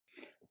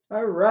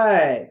All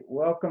right,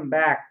 welcome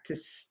back to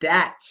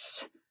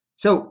stats.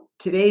 So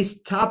today's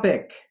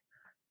topic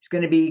is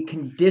going to be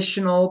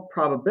conditional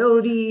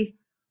probability,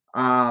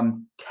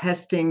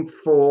 testing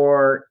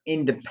for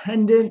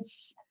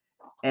independence,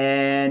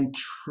 and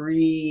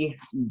tree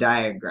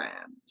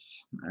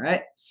diagrams. All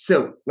right,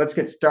 so let's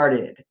get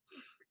started.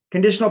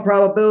 Conditional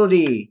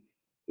probability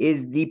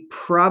is the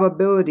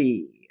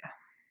probability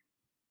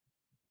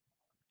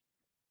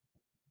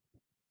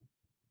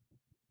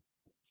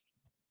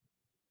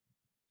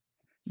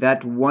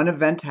that one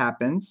event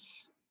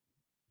happens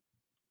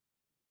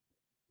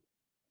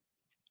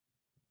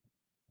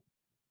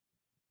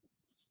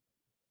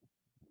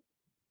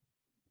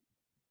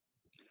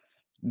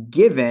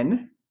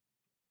given,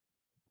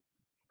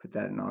 put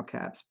that in all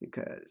caps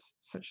because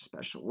it's such a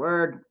special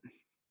word,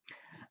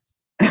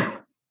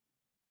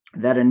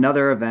 that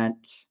another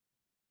event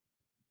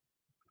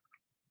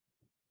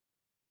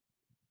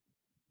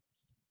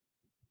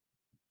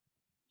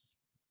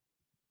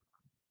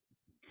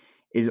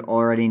is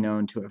already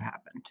known to have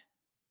happened.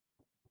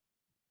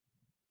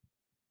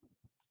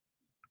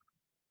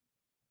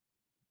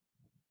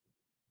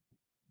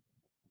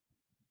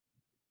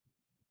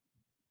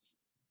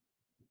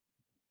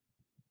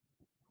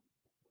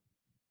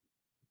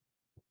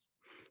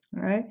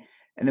 All right.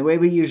 And the way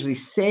we usually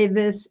say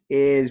this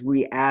is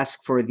we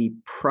ask for the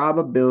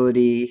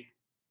probability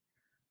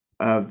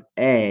of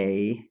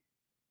A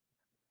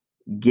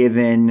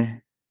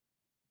given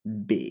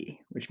B,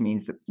 which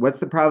means that what's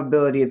the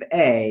probability of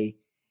A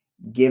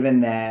given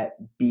that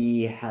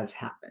B has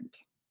happened,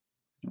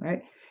 all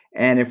right?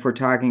 And if we're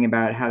talking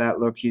about how that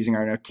looks using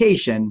our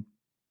notation,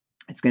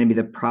 it's going to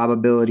be the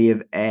probability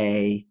of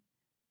A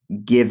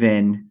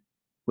given,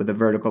 with a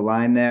vertical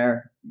line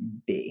there,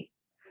 B.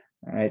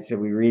 All right, so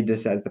we read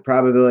this as the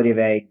probability of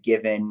A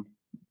given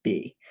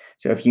B.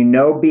 So if you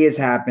know B has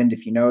happened,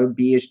 if you know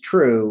B is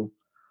true,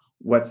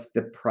 what's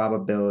the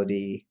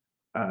probability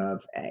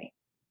of A?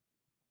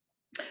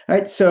 All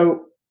right,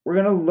 so we're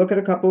going to look at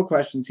a couple of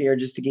questions here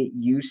just to get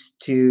used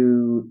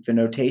to the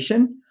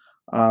notation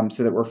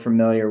so that we're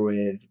familiar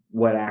with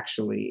what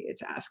actually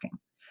it's asking.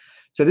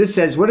 So this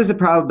says, what is the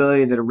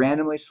probability that a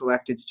randomly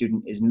selected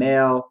student is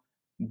male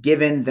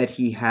given that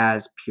he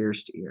has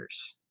pierced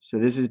ears? So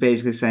this is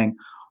basically saying,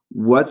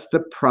 what's the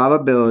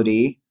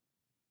probability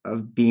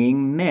of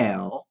being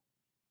male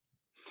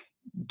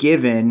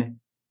given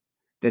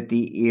that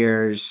the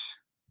ears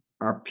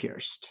are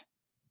pierced?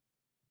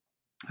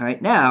 All right,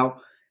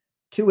 now,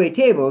 two-way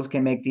tables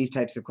can make these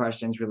types of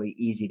questions really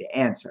easy to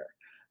answer.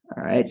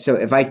 All right, so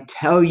if I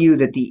tell you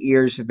that the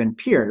ears have been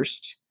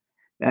pierced,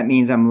 that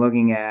means I'm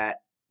looking at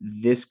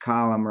this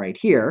column right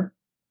here.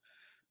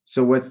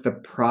 So what's the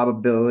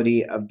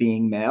probability of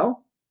being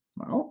male?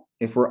 Well,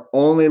 if we're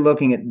only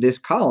looking at this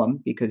column,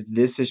 because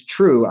this is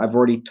true, I've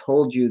already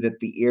told you that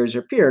the ears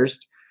are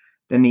pierced,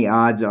 then the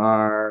odds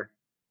are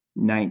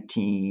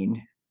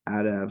 19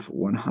 out of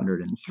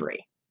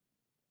 103.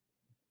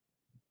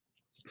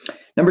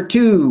 Number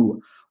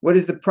two, what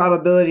is the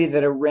probability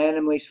that a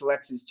randomly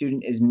selected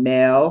student is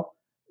male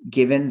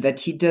given that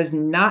he does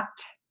not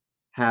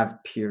have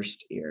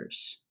pierced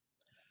ears?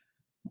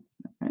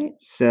 All right,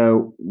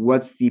 so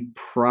what's the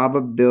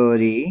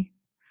probability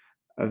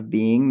of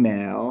being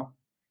male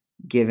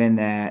given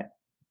that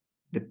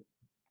the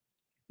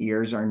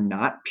ears are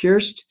not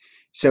pierced?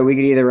 So we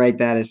could either write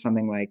that as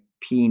something like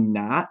P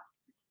naught.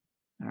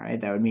 All right,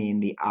 that would mean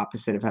the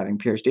opposite of having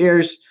pierced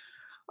ears.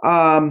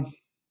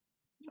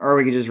 Or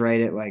we could just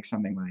write it like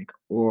something like,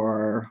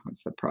 or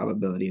what's the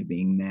probability of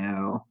being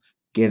male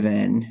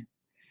given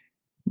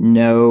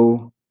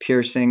no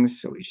piercings?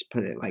 So we just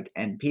put it like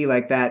NP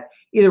like that.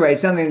 Either way,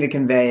 something to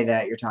convey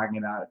that you're talking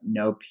about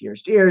no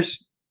pierced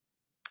ears.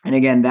 And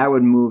again, that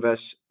would move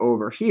us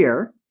over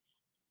here,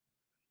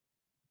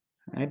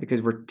 right?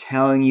 Because we're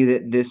telling you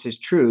that this is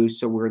true.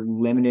 So we're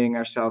limiting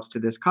ourselves to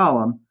this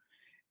column.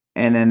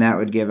 And then that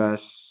would give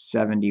us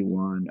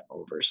 71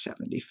 over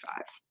 75.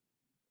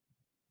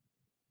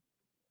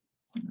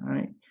 All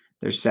right.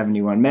 There's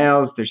 71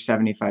 males. There's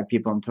 75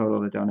 people in total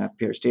that don't have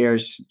pierced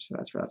ears. So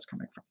that's where that's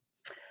coming from.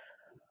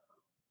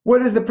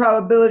 What is the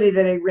probability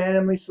that a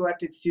randomly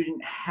selected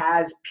student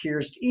has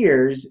pierced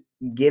ears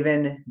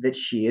given that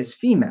she is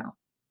female?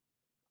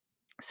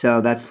 So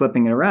that's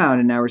flipping it around.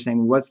 And now we're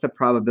saying, what's the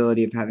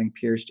probability of having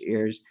pierced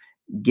ears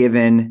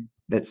given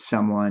that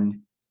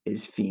someone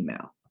is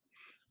female?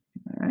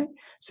 All right.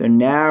 So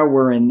now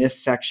we're in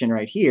this section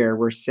right here.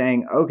 We're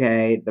saying,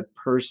 okay, the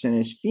person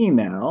is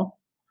female.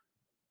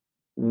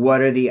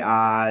 What are the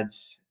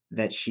odds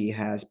that she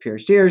has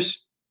pierced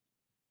ears?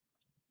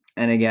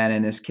 And again,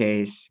 in this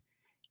case,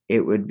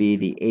 it would be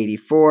the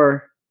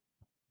 84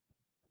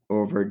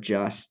 over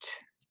just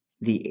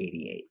the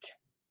 88.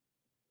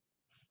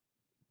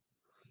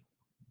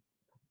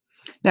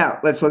 Now,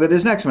 let's look at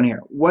this next one here.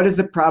 What is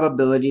the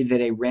probability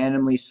that a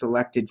randomly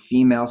selected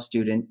female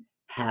student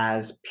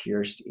has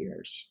pierced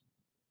ears?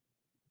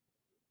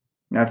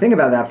 Now, think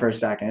about that for a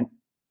second.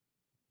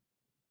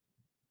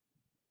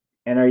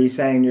 And are you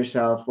saying to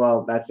yourself,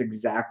 well, that's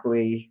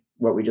exactly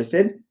what we just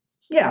did?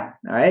 Yeah,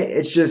 all right.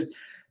 It's just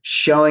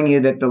showing you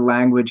that the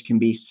language can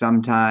be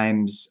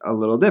sometimes a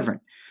little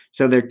different.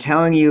 So they're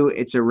telling you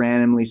it's a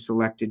randomly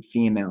selected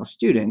female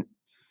student.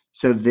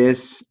 So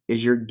this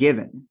is your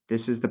given.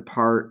 This is the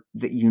part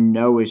that you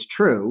know is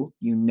true.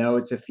 You know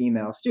it's a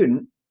female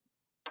student.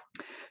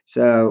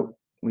 So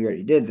we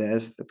already did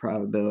this. The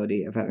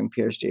probability of having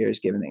pierced ears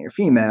given that you're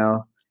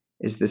female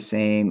is the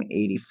same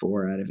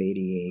 84 out of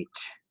 88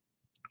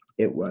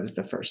 it was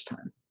the first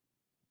time.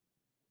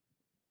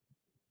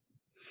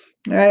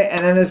 All right,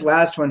 and then this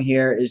last one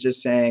here is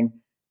just saying,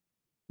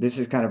 this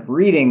is kind of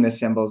reading the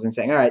symbols and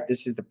saying, all right,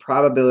 this is the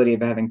probability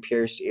of having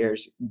pierced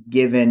ears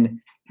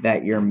given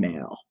that you're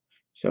male.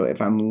 So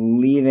if I'm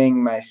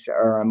limiting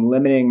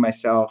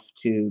myself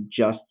to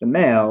just the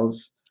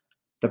males,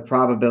 the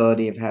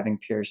probability of having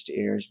pierced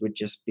ears would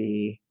just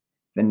be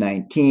the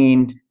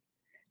 19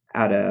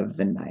 out of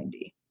the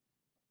 90.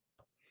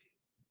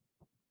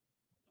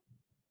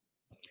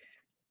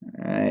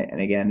 All right, and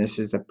again, this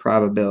is the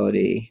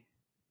probability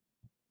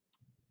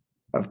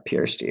of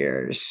pierced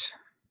ears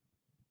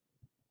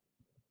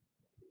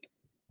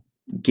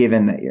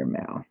given that you're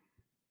male,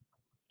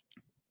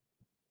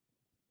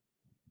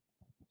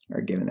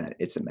 or given that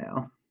it's a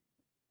male.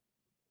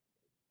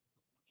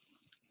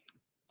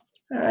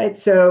 All right,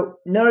 so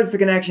notice the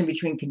connection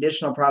between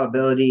conditional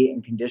probability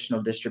and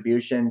conditional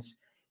distributions.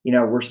 You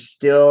know, we're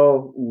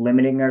still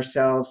limiting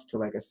ourselves to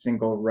like a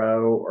single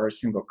row or a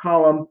single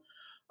column.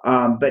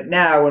 But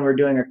now when we're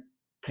doing a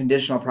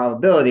conditional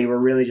probability, we're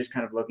really just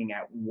kind of looking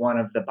at one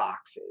of the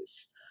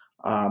boxes.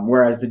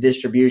 Whereas the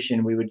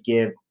distribution, we would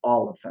give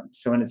all of them.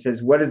 So when it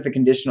says, what is the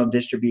conditional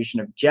distribution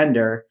of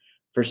gender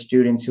for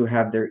students who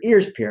have their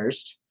ears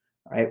pierced,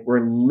 right?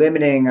 We're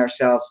limiting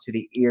ourselves to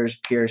the ears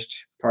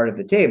pierced part of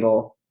the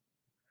table.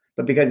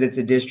 But because it's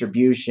a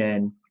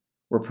distribution,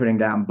 we're putting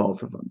down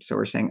both of them. So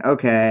we're saying,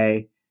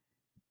 okay,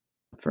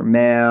 for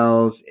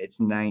males,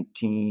 it's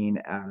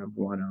 19 out of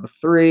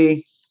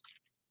 103.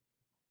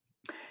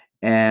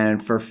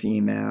 And for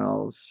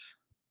females,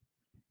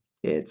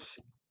 it's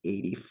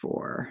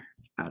 84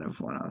 out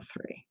of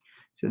 103.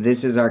 So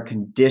this is our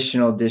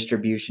conditional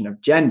distribution of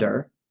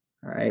gender.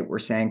 All right, we're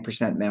saying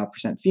percent male,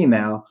 percent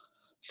female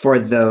for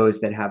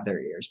those that have their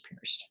ears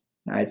pierced.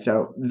 All right,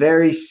 so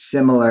very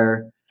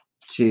similar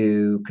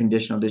to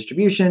conditional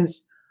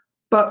distributions,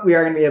 but we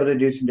are going to be able to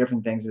do some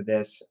different things with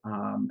this,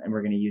 and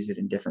we're going to use it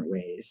in different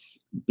ways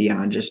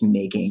beyond just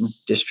making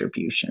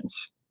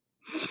distributions.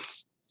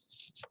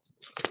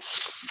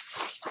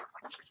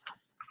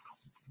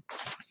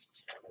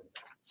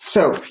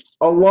 So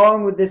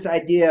along with this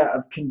idea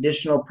of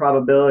conditional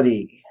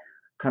probability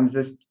comes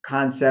this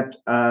concept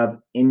of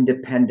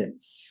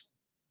independence.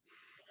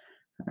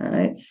 All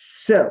right,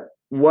 so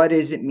what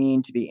does it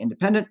mean to be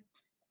independent?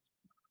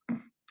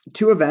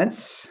 Two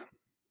events,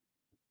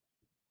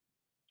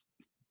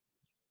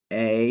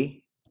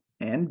 A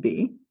and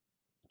B,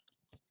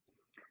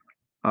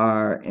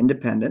 are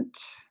independent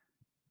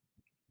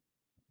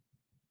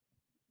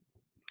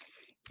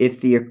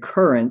if the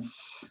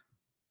occurrence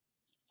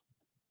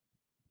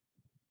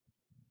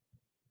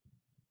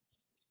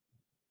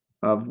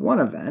of one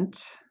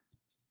event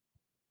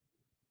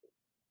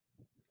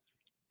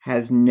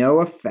has no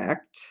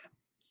effect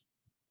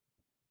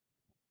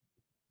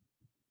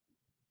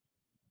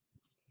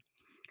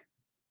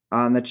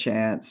on the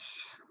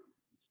chance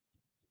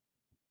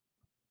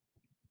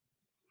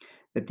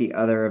that the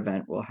other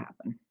event will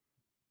happen.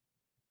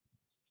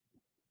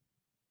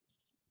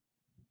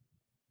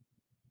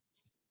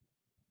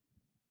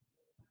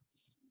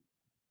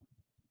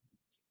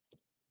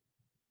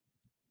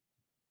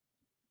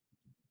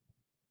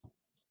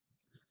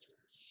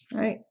 All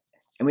right,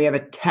 and we have a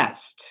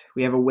test.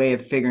 We have a way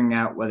of figuring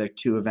out whether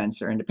two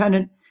events are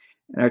independent.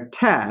 And our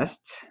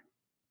test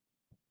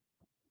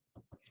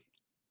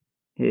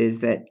is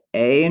that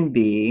A and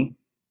B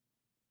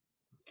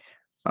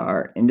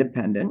are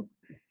independent.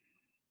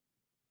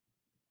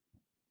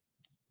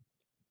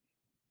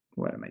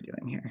 What am I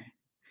doing here?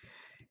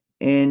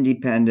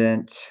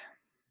 Independent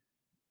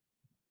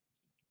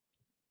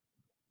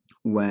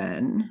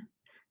when,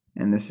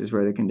 and this is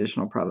where the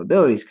conditional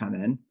probabilities come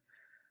in,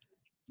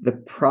 the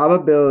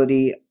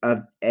probability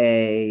of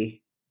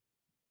A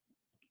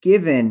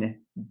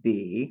given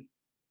B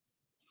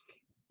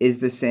is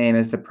the same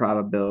as the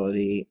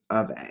probability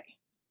of A.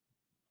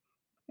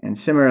 And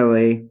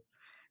similarly,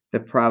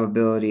 the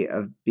probability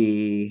of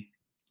B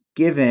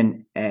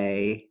given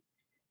A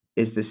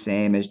is the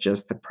same as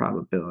just the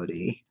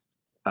probability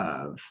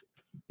of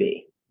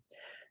B.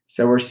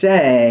 So we're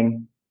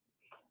saying,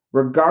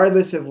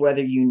 regardless of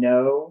whether you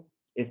know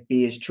if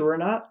B is true or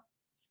not,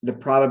 the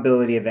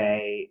probability of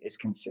A is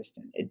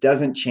consistent. It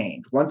doesn't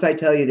change. Once I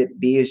tell you that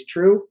B is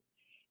true,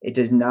 it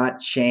does not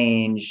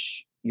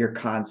change your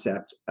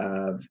concept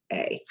of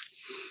A.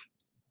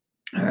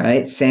 All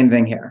right, same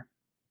thing here.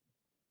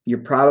 Your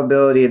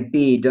probability of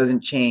B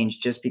doesn't change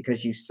just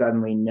because you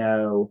suddenly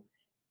know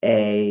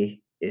A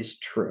is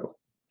true.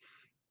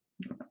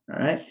 All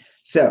right,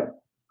 so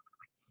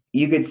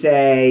you could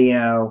say, you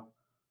know,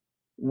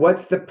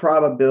 what's the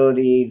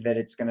probability that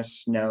it's going to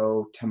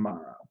snow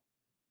tomorrow?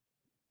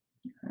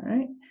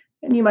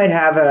 And you might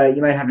have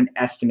an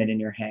estimate in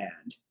your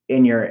hand,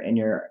 in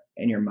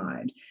your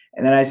mind.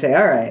 And then I say,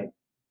 all right,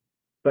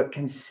 but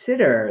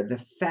consider the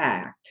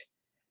fact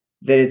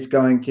that it's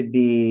going to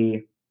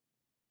be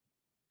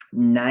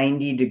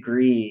 90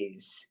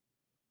 degrees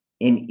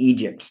in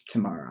Egypt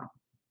tomorrow.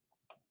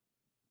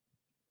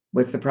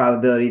 What's the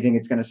probability you think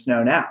it's going to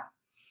snow now?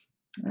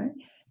 All right.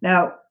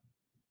 Now,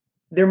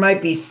 there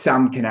might be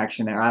some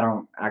connection there. I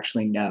don't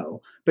actually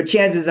know. But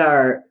chances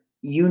are,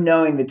 you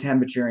knowing the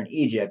temperature in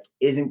Egypt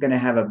isn't going to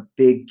have a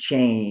big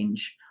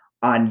change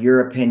on your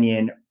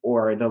opinion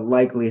or the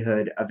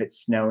likelihood of it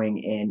snowing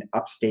in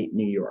upstate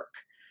New York.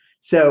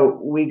 So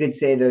we could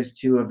say those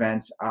two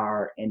events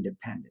are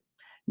independent.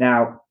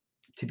 Now,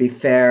 to be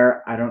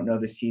fair, I don't know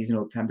the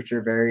seasonal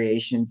temperature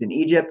variations in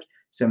Egypt.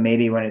 So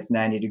maybe when it's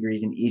 90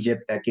 degrees in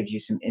Egypt, that gives you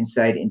some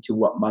insight into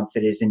what month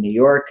it is in New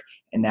York.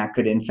 And that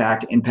could, in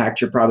fact,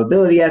 impact your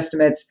probability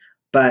estimates.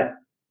 But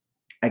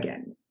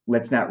again,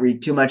 let's not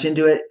read too much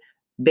into it.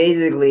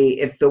 Basically,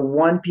 if the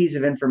one piece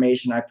of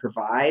information I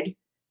provide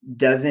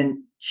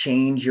doesn't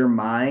change your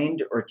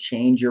mind or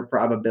change your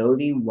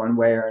probability one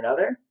way or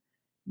another,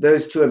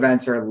 those two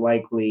events are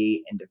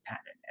likely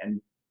independent.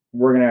 And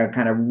we're going to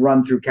kind of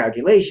run through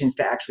calculations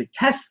to actually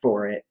test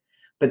for it.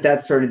 But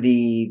that's sort of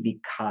the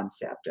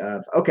concept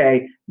of,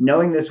 okay,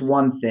 knowing this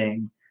one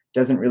thing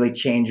doesn't really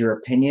change your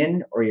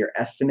opinion or your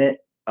estimate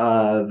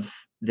of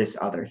this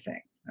other thing.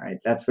 All right,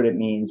 that's what it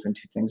means when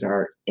two things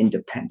are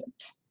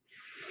independent.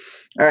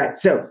 All right,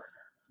 so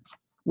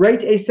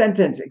write a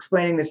sentence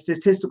explaining the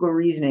statistical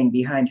reasoning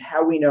behind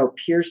how we know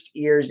pierced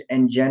ears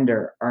and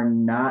gender are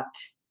not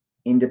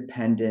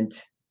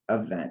independent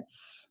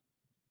events.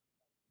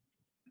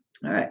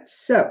 All right,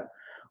 so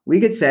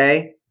we could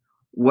say,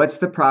 what's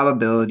the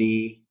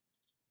probability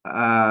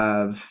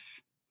of,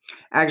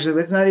 actually,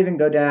 let's not even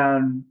go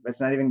down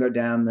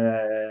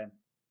the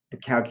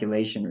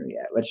calculation route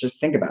yet. Let's just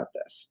think about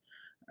this.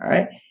 All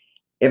right,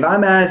 if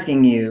I'm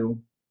asking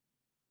you,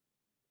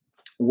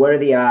 what are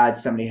the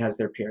odds somebody has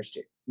their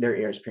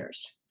ears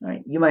pierced? All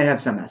right, you might have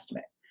some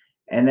estimate.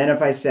 And then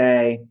if I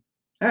say,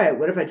 all right,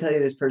 what if I tell you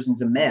this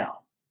person's a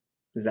male?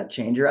 Does that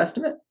change your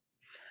estimate?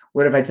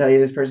 What if I tell you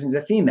this person's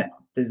a female?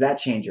 Does that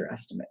change your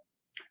estimate?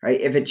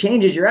 Right? If it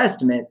changes your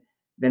estimate,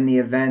 then the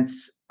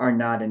events are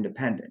not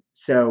independent.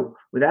 So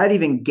without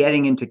even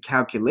getting into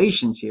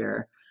calculations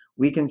here,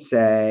 we can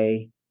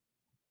say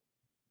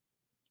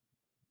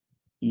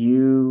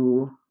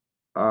you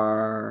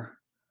are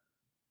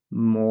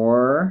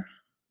more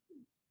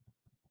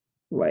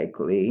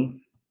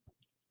likely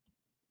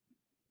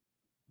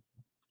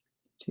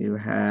to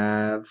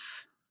have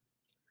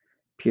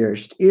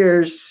pierced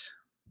ears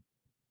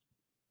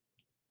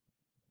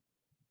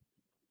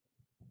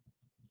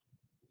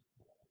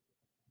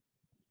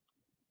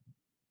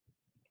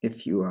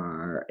if you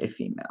are a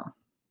female.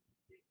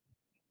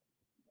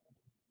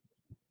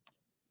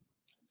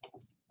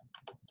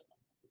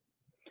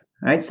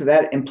 All right, so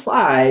that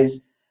implies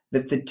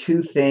that the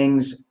two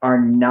things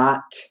are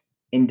not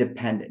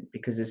independent,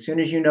 because as soon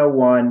as you know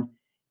one,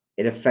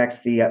 it affects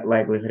the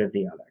likelihood of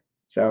the other.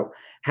 So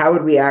how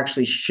would we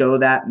actually show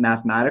that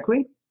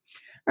mathematically?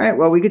 All right,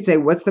 well, we could say,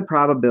 what's the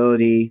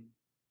probability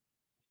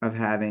of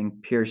having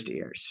pierced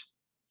ears?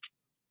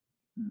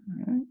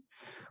 All right.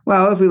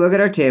 Well, if we look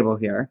at our table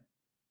here,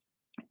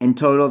 in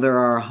total, there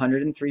are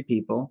 103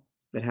 people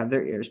that have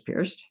their ears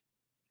pierced,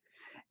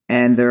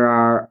 and there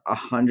are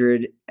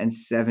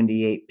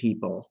 178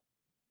 people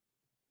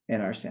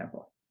in our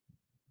sample.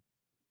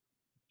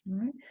 All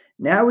right.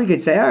 Now we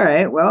could say, all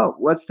right, well,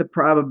 what's the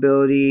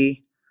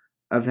probability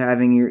of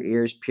having your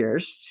ears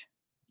pierced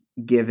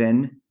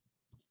given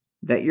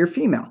that you're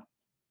female?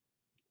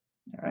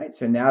 All right,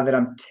 so now that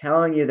I'm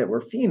telling you that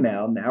we're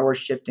female, now we're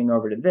shifting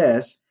over to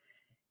this,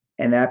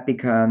 and that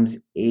becomes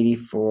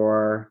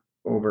 84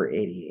 over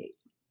 88.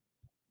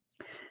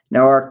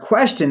 Now, our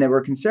question that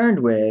we're concerned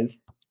with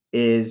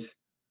is,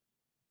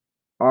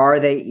 are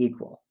they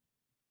equal?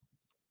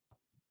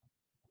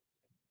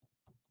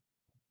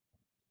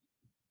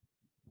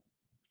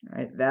 All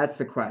right, that's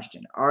the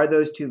question. Are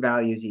those two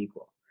values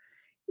equal?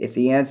 If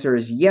the answer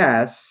is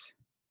yes,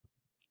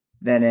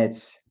 then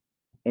it's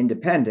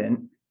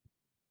independent.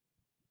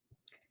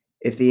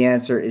 If the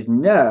answer is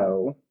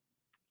no,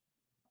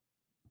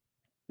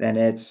 then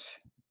it's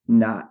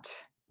not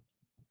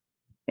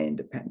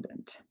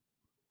independent.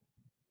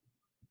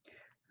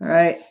 All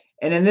right,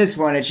 and in this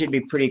one, it should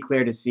be pretty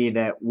clear to see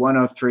that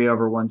 103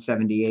 over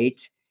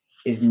 178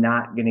 is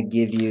not going to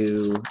give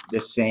you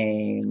the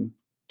same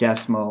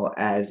decimal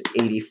as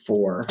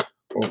 84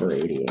 over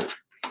 88.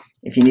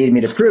 If you need me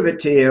to prove it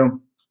to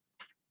you,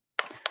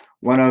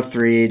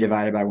 103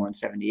 divided by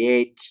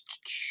 178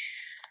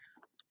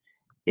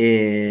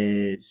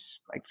 is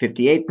like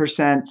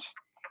 58%.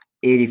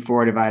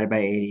 84 divided by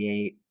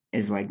 88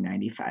 is like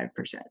 95%.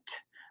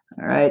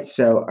 All right,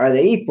 so are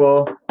they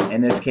equal?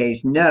 In this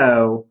case,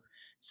 no.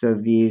 So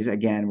these,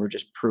 again, we're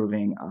just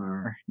proving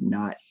are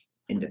not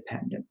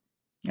independent.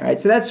 All right,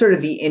 so that's sort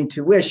of the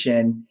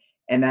intuition,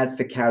 and that's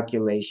the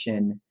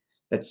calculation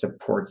that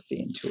supports the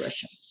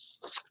intuition.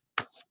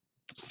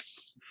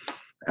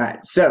 All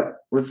right, so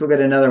let's look at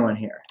another one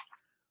here.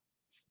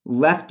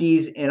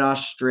 Lefties in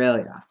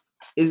Australia.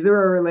 Is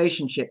there a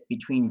relationship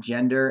between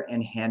gender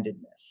and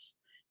handedness?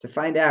 To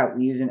find out,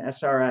 we use an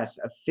SRS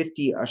of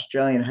 50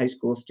 Australian high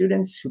school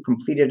students who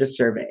completed a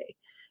survey.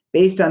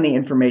 Based on the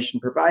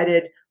information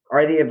provided,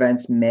 are the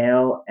events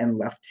male and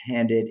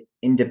left-handed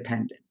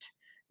independent?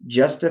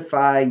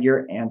 Justify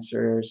your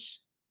answers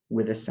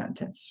with a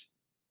sentence.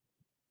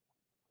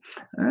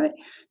 All right.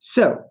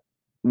 So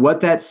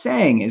what that's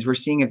saying is we're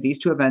seeing if these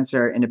two events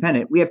are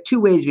independent. We have two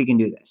ways we can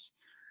do this.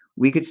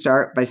 We could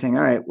start by saying,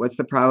 all right, what's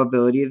the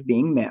probability of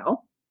being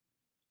male?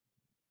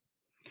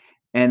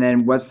 And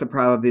then what's the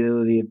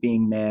probability of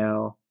being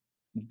male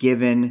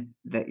given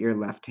that you're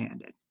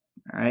left-handed?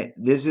 All right.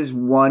 This is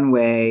one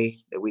way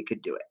that we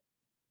could do it.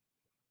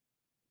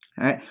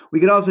 All right. We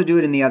could also do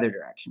it in the other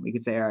direction. We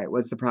could say, all right,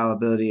 what's the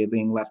probability of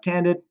being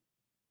left-handed?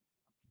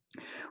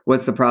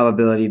 What's the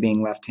probability of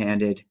being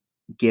left-handed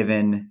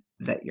given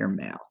that you're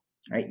male?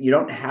 All right. You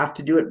don't have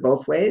to do it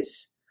both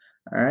ways.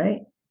 All right.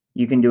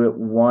 You can do it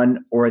one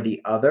or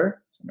the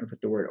other. So I'm going to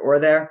put the word or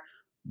there.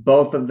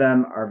 Both of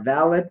them are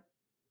valid.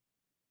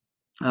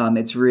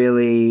 It's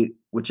really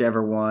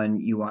whichever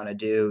one you want to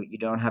do. You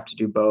don't have to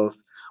do both.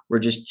 We're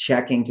just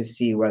checking to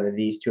see whether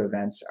these two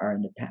events are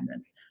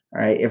independent.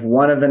 All right. If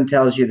one of them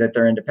tells you that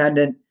they're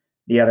independent,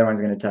 the other one's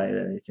going to tell you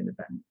that it's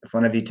independent. If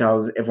one of them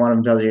tells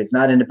you it's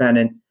not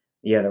independent,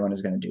 the other one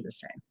is going to do the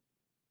same.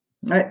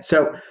 All right.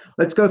 So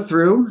let's go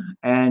through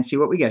and see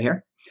what we get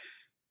here.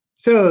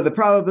 So the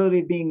probability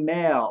of being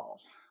male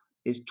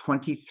is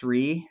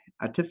 23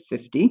 out of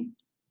 50.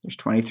 There's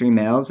 23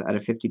 males out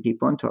of 50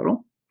 people in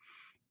total.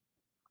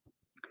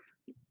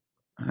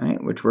 All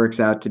right, which works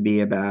out to be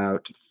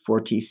about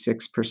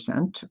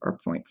 46% or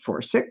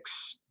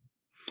 0.46.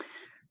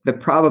 The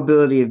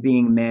probability of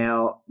being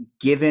male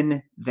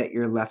given that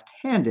you're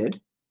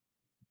left-handed,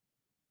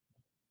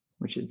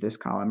 which is this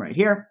column right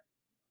here,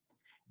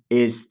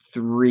 is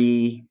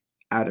 3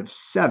 out of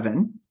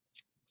 7.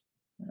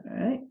 All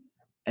right,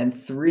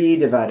 and 3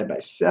 divided by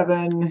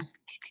 7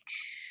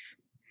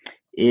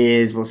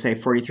 is, we'll say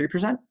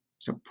 43%,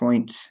 so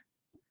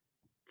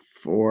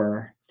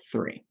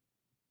 0.43.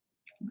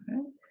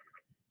 Okay.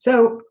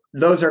 So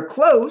those are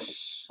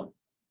close,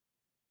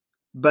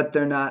 but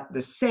they're not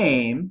the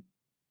same.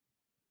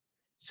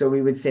 So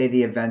we would say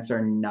the events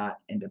are not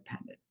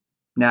independent.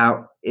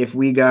 Now, if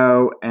we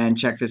go and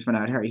check this one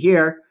out right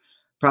here,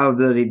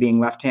 probability of being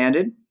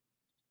left-handed,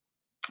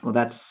 well,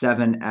 that's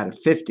 7 out of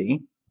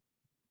 50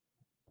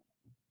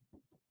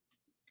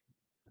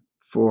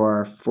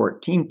 for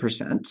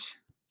 14%.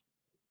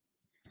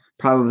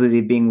 Probability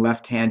of being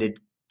left-handed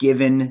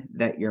given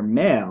that you're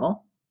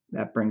male,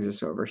 that brings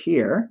us over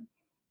here.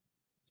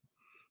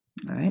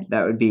 All right,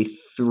 that would be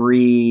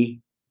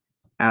 3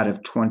 out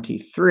of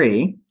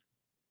 23.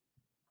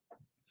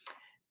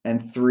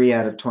 And 3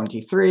 out of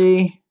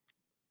 23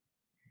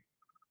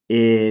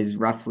 is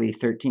roughly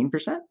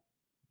 13%.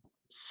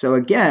 So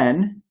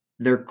again,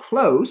 they're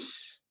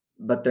close,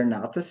 but they're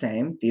not the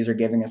same. These are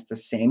giving us the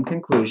same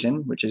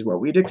conclusion, which is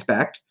what we'd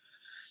expect.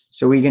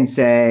 So we can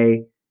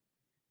say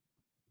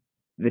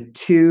the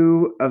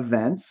two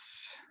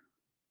events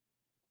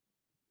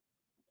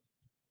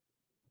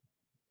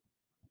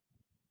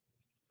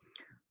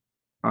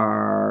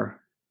are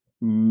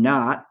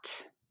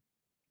not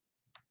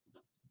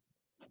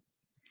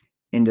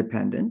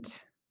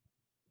independent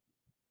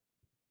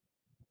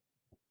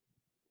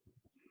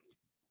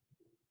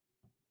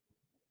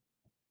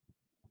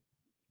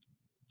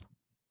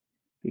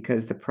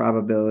because the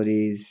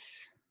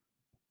probabilities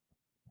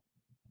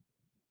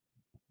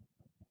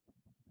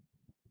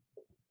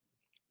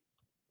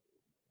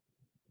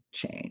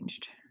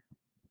changed.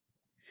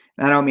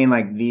 I don't mean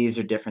like these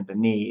are different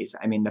than these.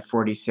 I mean the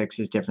 46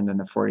 is different than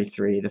the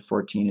 43. The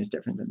 14 is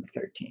different than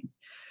the 13.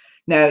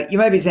 Now, you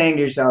might be saying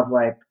to yourself,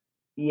 like,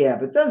 yeah,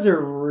 but those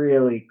are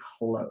really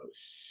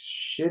close.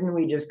 Shouldn't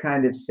we just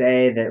kind of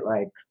say that,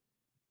 like,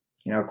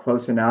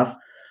 close enough?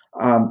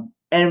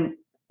 And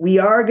we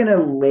are going to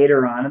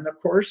later on in the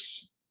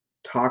course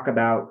talk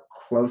about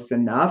close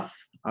enough.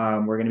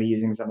 We're going to be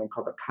using something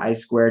called the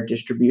chi-square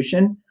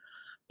distribution.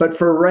 But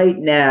for right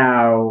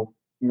now,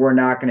 we're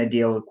not going to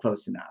deal with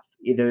close enough.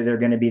 Either they're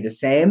going to be the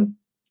same,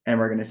 and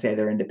we're going to say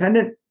they're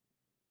independent,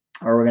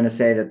 or we're going to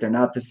say that they're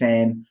not the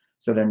same,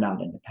 so they're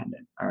not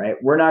independent. All right.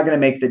 We're not going to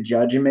make the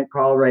judgment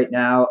call right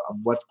now of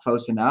what's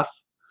close enough.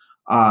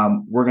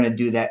 We're going to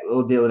do that.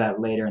 We'll deal with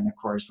that later in the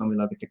course when we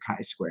look at the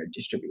chi-squared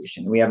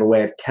distribution. We have a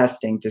way of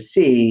testing to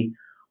see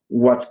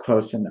what's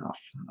close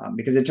enough,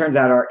 because it turns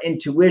out our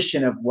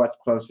intuition of what's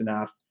close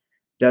enough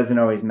doesn't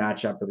always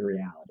match up with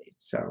reality.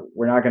 So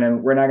we're not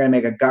going to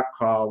make a gut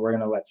call. We're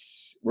going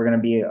to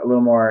be a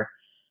little more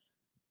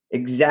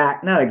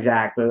not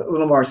exact, but a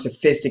little more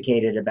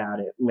sophisticated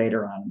about it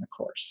later on in the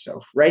course. So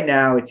right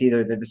now it's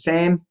either they're the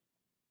same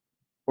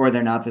or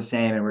they're not the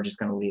same, and we're just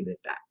going to leave it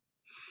at that.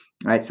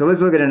 All right, so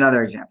let's look at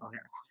another example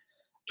here.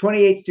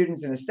 28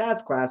 students in a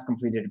stats class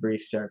completed a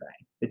brief survey.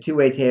 The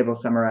two-way table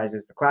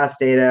summarizes the class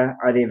data.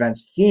 Are the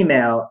events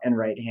female and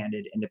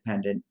right-handed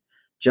independent?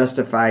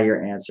 justify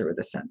your answer with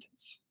a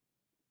sentence.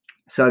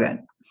 So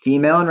again,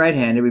 female and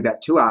right-handed, we've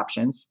got two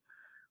options.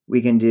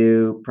 We can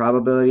do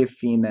probability of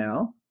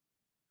female,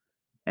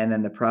 and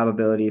then the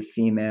probability of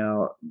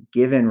female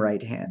given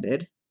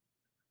right-handed,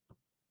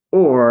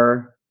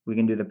 or we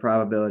can do the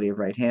probability of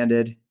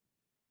right-handed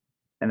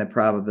and the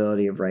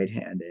probability of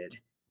right-handed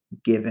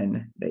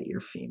given that you're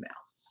female.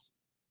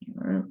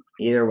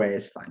 Either way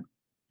is fine.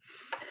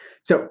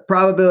 So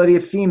probability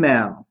of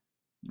female.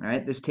 All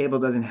right, this table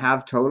doesn't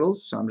have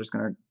totals, so I'm just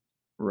going to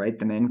write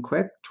them in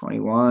quick.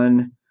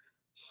 21,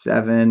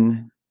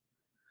 7,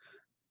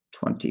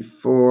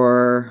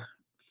 24,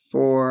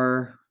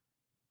 4,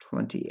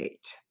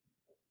 28.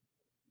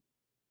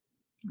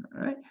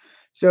 All right,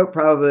 so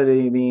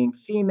probability of being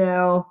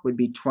female would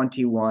be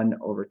 21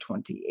 over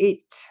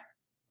 28,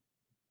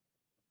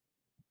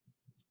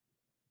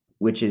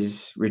 which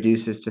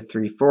reduces to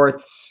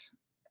 3/4,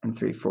 and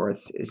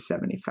 3/4 is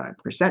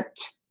 75%.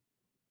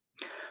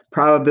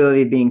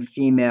 Probability of being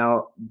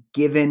female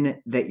given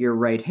that you're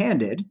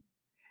right-handed.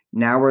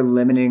 Now we're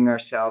limiting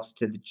ourselves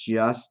to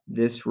just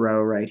this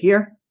row right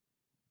here.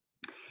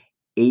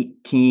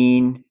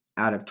 18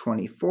 out of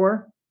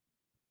 24.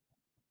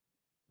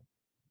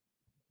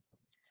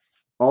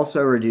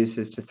 Also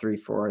reduces to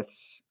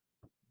 3/4,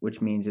 which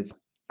means it's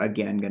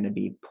again going to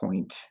be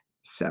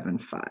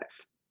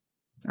 0.75.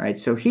 All right,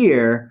 so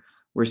here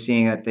we're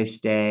seeing that they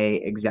stay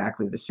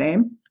exactly the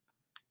same.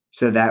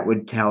 So that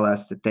would tell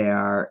us that they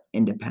are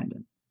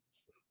independent.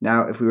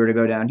 Now, if we were to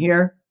go down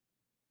here,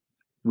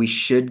 we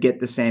should get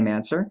the same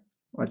answer.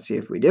 Let's see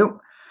if we do.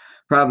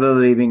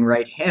 Probability of being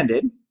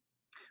right-handed.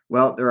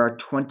 Well, there are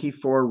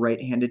 24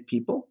 right-handed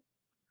people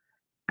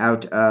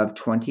out of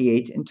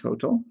 28 in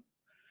total.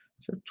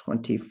 So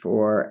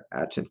 24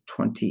 out of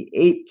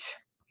 28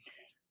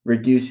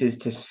 reduces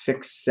to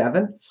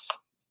 6/7.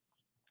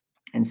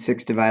 And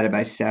 6 divided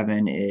by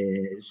 7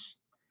 is,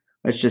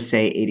 let's just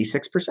say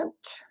 86%.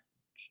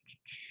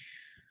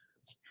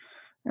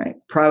 All right,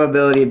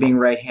 probability of being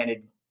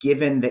right-handed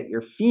given that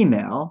you're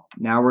female.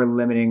 Now we're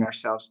limiting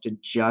ourselves to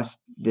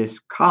just this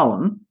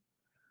column.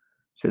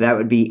 So that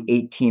would be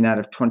 18 out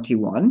of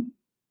 21,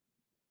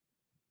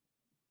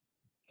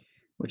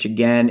 which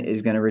again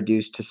is going to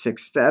reduce to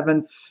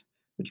 6/7,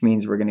 which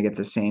means we're going to get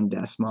the same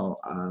decimal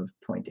of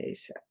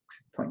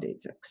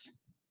 0.86.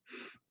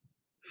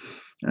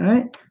 All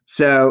right,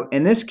 so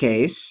in this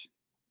case,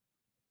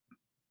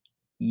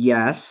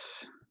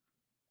 yes,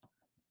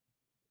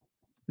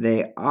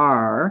 they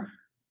are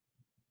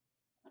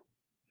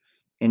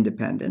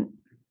independent.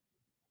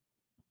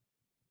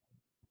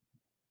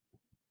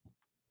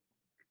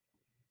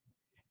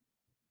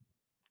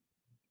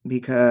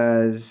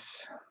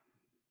 Because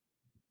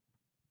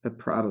the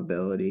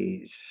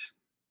probabilities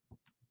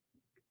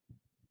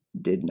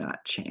did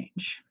not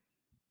change.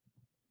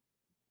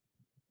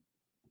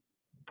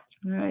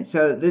 All right,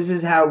 so this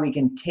is how we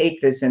can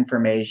take this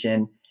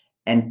information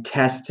and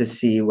test to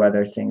see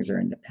whether things are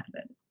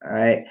independent. All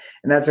right,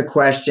 and that's a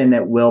question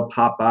that will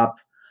pop up.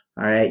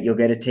 All right, you'll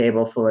get a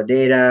table full of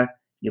data.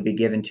 You'll be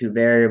given two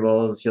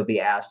variables. You'll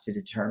be asked to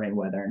determine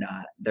whether or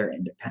not they're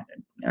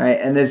independent. All right,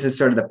 and this is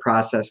sort of the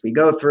process we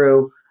go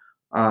through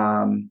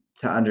to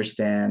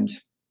understand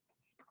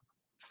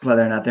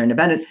whether or not they're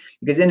independent,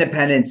 because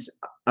independence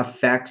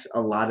affects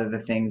a lot of the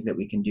things that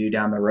we can do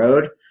down the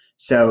road.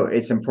 So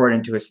it's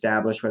important to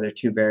establish whether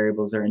two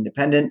variables are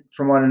independent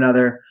from one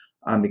another,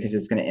 because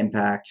it's going to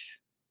impact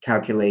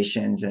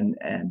calculations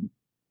and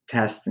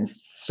tests and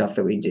stuff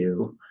that we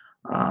do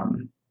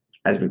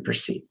as we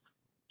proceed.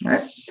 All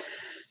right.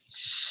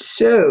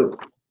 So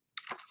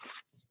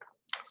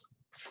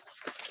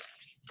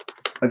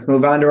let's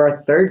move on to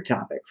our third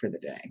topic for the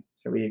day.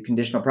 So we did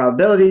conditional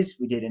probabilities,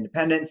 we did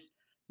independence.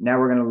 Now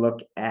we're going to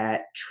look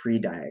at tree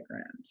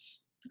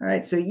diagrams. All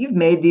right, so you've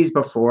made these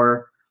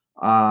before.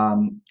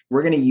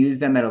 We're going to use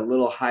them at a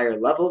little higher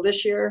level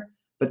this year,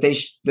 but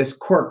this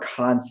core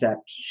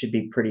concept should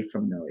be pretty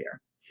familiar.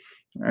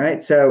 All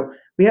right, so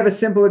we have a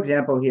simple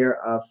example here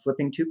of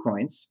flipping two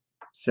coins.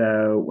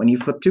 So when you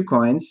flip two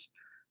coins,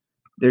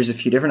 there's a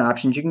few different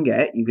options you can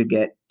get. You could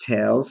get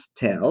tails,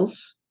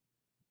 tails.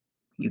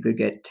 You could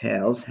get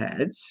tails,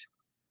 heads.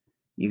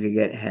 You could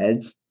get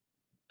heads,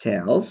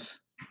 tails.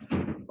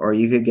 Or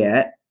you could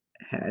get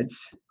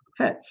heads,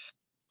 heads.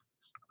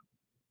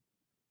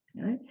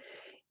 All right.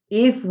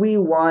 If we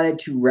wanted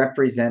to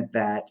represent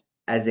that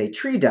as a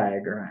tree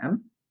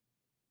diagram,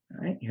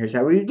 all right, here's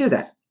how we would do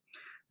that.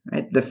 All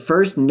right, the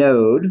first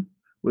node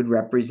would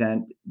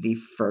represent the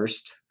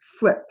first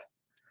flip.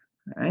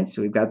 All right,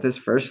 so we've got this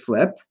first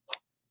flip,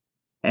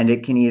 and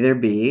it can either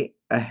be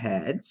a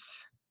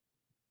heads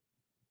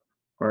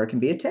or it can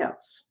be a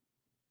tails.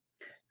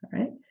 All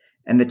right,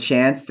 and the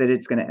chance that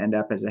it's going to end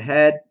up as a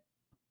head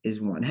is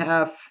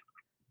 1/2.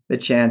 The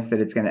chance that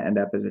it's going to end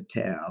up as a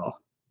tail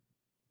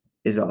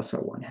is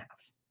also 1/2.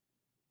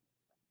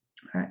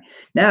 All right.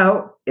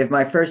 Now, if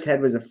my first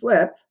head was a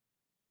flip,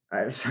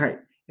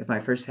 if my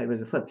first head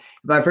was a flip,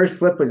 if my first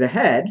flip was a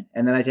head,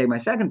 and then I take my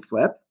second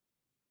flip,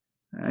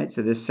 all right,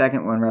 so this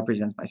second one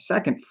represents my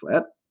second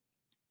flip,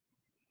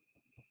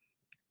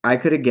 I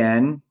could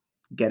again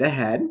get a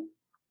head,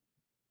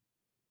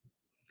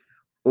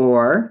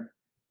 or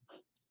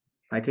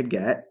I could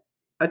get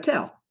a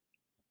tail.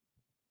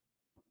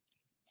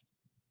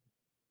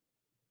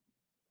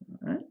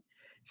 All right.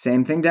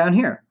 Same thing down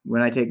here.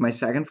 When I take my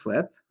second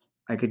flip,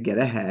 I could get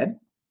a head,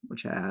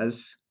 which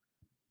has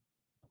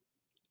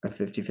a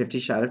 50-50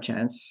 shot of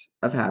chance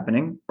of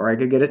happening, or I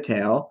could get a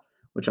tail,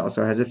 which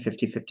also has a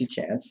 50-50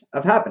 chance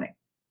of happening.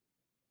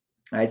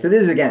 All right, so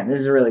this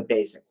is a really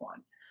basic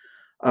one.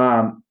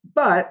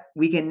 But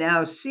we can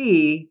now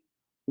see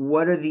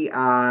what are the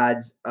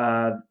odds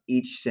of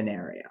each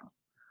scenario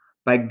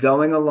by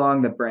going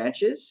along the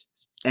branches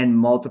and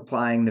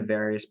multiplying the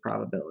various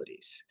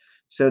probabilities.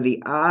 So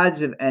the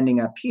odds of ending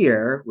up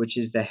here, which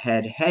is the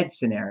head-head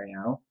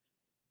scenario,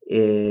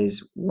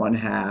 is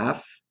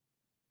 1/2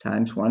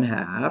 times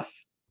 1/2,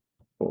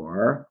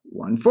 or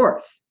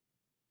 1/4.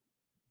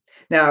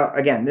 Now,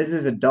 again, this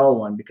is a dull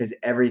one because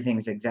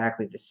everything's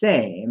exactly the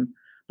same,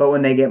 but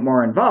when they get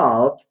more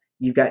involved,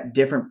 you've got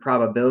different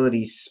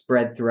probabilities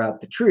spread throughout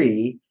the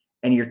tree,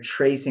 and you're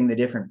tracing the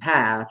different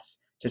paths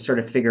to sort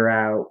of figure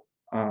out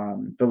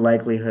the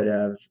likelihood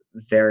of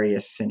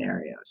various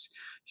scenarios.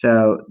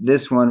 So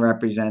this one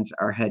represents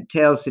our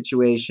head-tail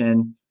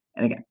situation,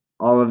 and again,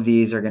 all of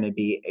these are going to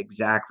be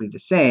exactly the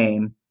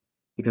same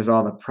because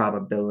all the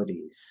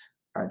probabilities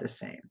are the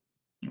same.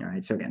 All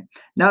right, so again,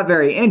 not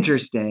very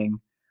interesting,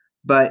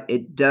 but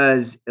it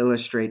does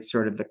illustrate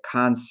sort of the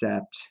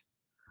concept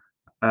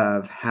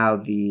of how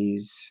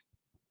these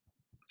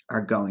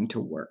are going to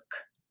work.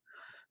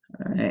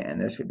 All right, and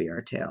this would be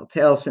our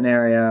tail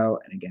scenario.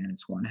 And again,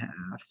 it's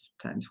 1/2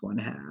 times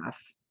 1/2.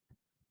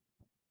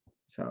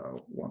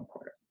 So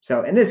 1/4.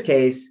 So in this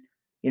case,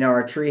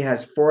 our tree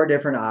has 4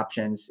 different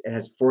options. It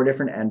has 4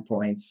 different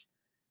endpoints.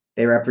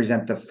 They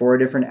represent the 4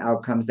 different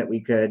outcomes that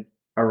we could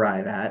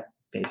arrive at,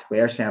 basically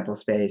our sample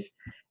space.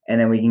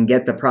 And then we can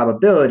get the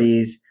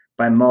probabilities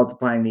by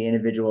multiplying the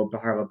individual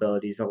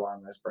probabilities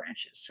along those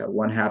branches. So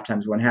 1/2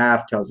 times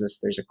 1/2 tells us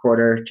there's a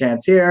quarter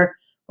chance here.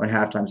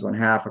 1/2 times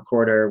 1/2, a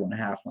quarter,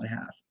 1/2,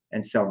 1/2,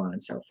 and so on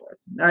and so forth.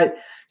 All right.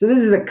 So this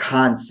is the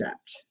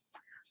concept.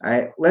 All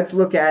right. Let's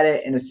look at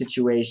it in a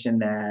situation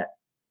that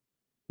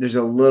there's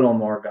a little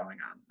more going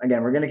on.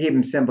 Again, we're going to keep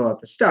them simple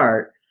at the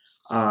start,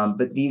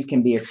 but these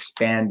can be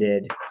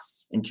expanded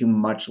into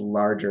much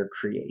larger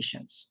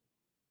creations.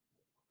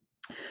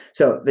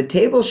 So the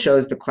table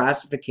shows the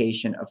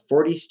classification of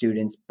 40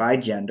 students by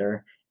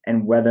gender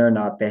and whether or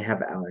not they have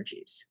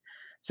allergies.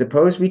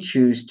 Suppose we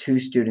choose 2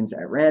 students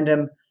at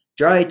random.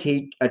 Draw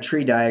a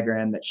tree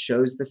diagram that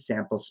shows the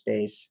sample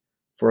space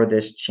for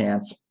this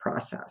chance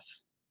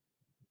process.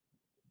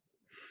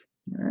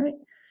 All right.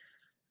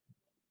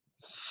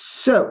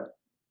 So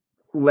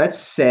let's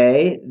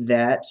say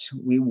that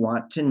we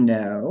want to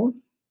know.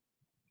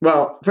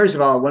 Well, first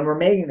of all, when we're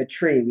making the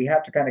tree, we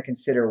have to kind of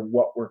consider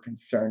what we're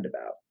concerned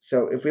about.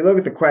 So if we look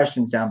at the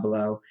questions down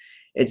below,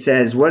 it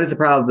says, what is the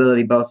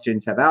probability both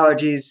students have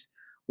allergies?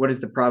 What is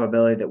the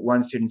probability that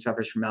one student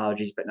suffers from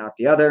allergies but not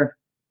the other?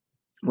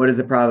 What is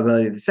the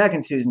probability the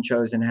second student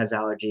chosen has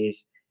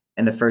allergies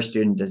and the first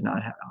student does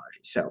not have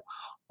allergies? So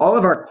all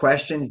of our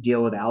questions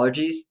deal with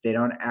allergies. They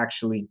don't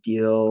actually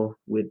deal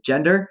with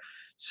gender.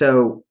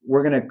 So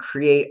we're going to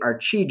create our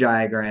tree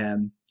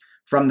diagram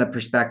from the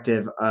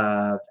perspective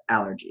of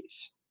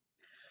allergies.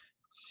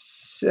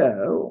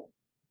 So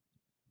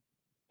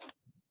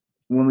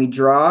when we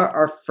draw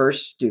our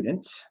first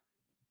student,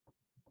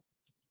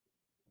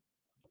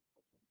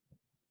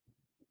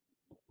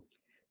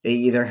 they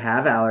either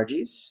have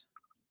allergies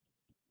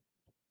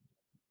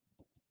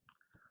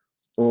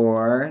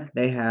or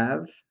they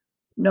have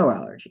no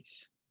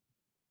allergies.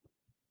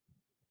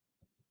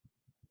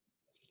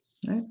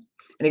 Right?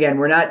 And again,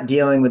 we're not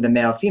dealing with the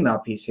male-female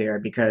piece here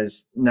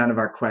because none of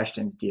our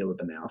questions deal with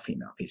the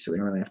male-female piece, so we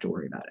don't really have to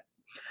worry about it.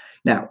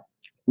 Now,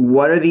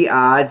 what are the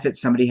odds that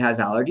somebody has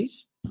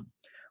allergies?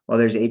 Well,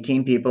 there's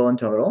 18 people in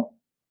total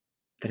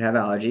that have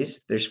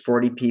allergies. There's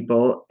 40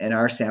 people in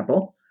our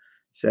sample.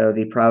 So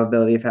the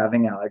probability of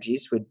having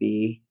allergies would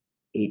be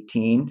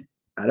 18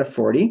 out of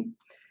 40,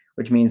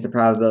 which means the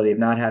probability of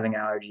not having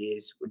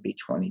allergies would be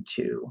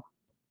 22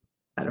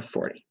 out of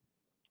 40.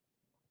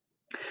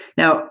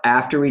 Now,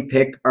 after we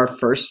pick our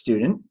first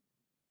student,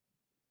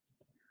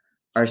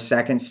 our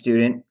second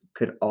student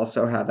could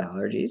also have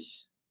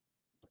allergies,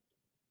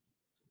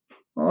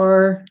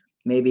 or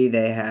maybe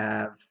they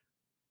have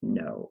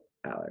no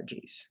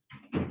allergies.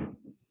 And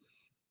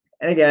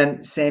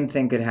again, same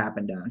thing could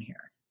happen down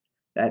here.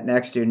 That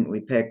next student we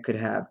pick could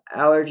have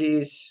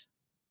allergies.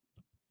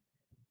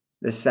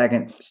 The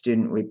second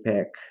student we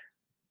pick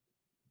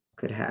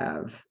could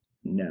have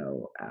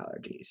no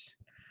allergies.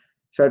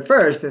 So at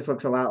first, this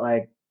looks a lot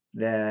like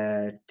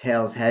the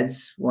tails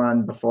heads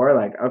one before.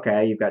 Like,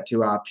 okay, you've got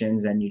 2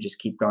 options and you just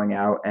keep going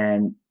out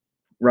and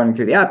running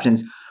through the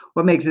options.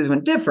 What makes this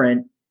one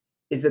different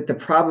is that the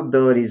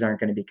probabilities aren't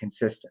going to be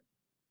consistent.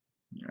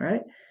 All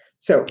right.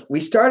 So we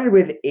started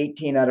with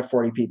 18 out of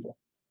 40 people.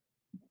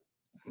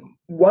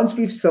 Once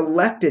we've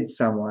selected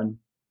someone,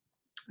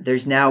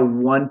 there's now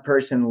 1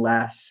 person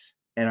less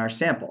in our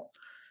sample.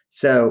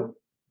 So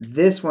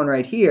this one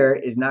right here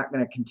is not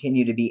going to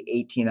continue to be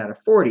 18 out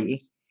of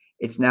 40.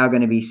 It's now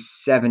going to be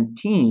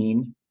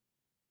 17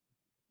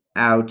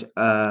 out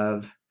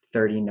of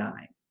 39.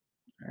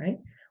 All right.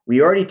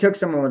 We already took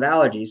someone with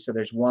allergies, so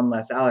there's one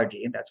less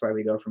allergy. That's why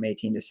we go from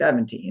 18 to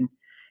 17.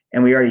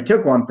 And we already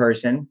took one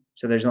person,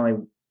 so there's only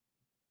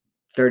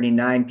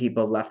 39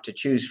 people left to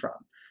choose from.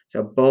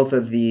 So both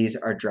of these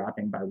are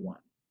dropping by 1.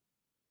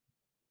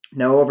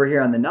 Now over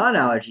here on the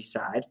non-allergy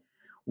side,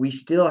 we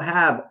still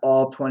have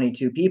all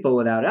 22 people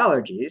without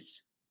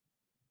allergies,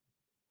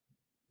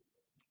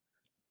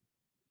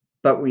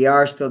 but we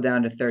are still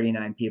down to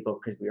 39 people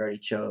because we already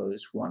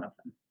chose one of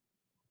them.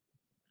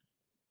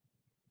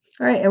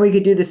 All right, and we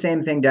could do the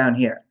same thing down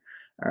here.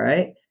 All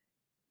right,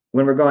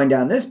 when we're going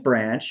down this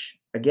branch,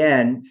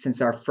 again,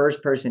 since our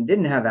first person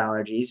didn't have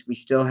allergies, we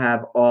still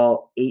have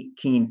all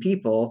 18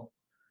 people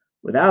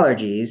with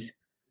allergies,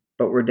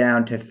 but we're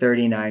down to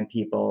 39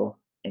 people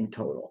in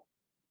total.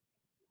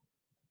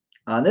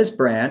 On this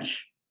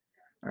branch,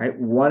 all right,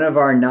 one of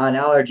our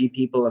non-allergy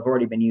people have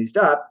already been used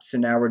up, so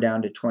now we're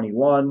down to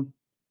 21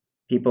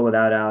 people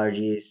without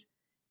allergies,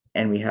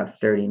 and we have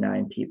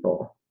 39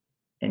 people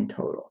in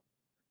total.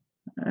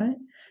 All right,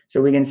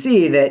 so we can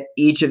see that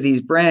each of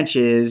these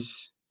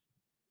branches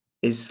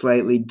is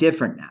slightly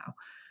different now.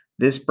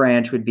 This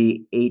branch would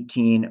be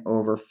 18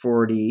 over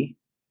 40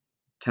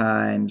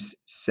 times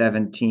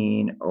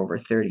 17 over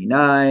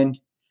 39.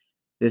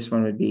 This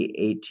one would be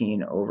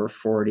 18 over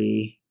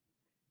 40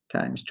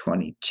 times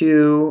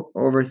 22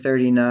 over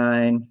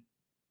 39.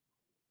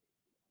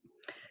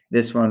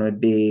 This one would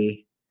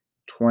be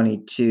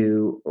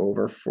 22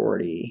 over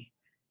 40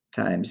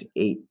 times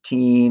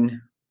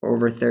 18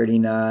 over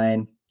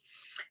 39.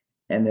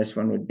 And this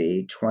one would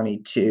be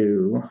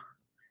 22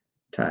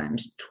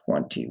 times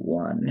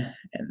 21.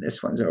 And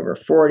this one's over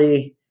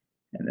 40.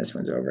 And this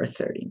one's over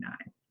 39.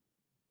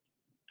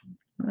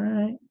 All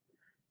right.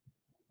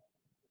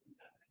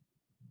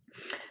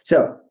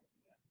 So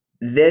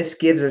this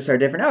gives us our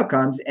different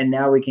outcomes. And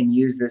now we can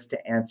use this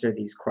to answer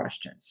these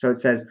questions. So it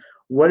says,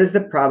 what is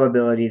the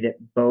probability that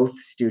both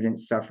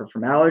students suffer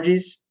from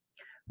allergies?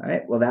 All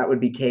right, well, that would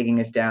be taking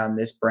us down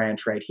this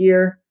branch right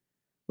here,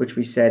 which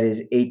we said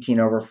is 18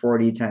 over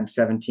 40 times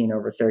 17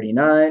 over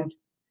 39.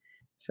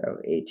 So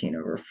 18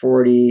 over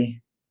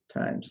 40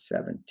 times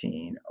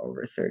 17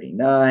 over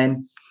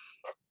 39.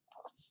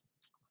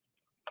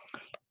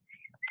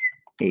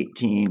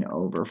 18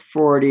 over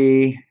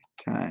 40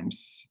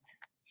 times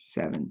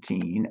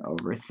 17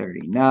 over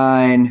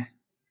 39.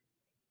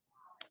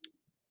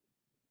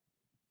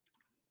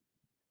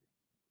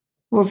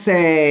 We'll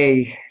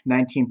say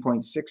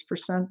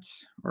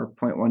 19.6% or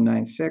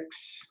 0.196.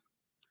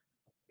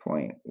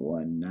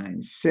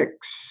 0.196.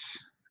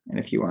 And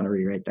if you want to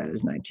rewrite that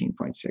as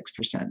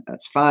 19.6%,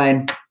 that's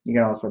fine. You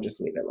can also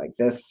just leave it like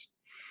this.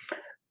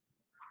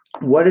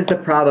 What is the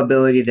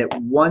probability that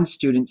one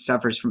student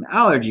suffers from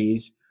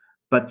allergies,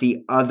 but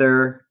the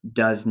other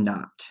does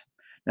not?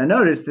 Now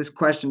notice this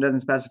question doesn't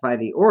specify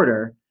the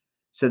order,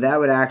 so that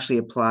would actually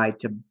apply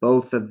to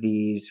both of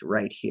these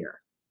right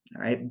here.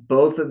 All right,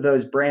 both of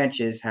those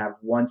branches have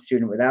one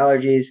student with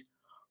allergies,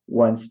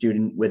 one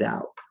student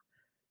without.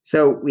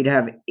 So we'd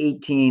have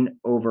 18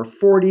 over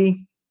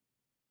 40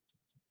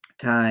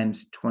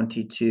 times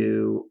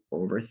 22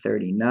 over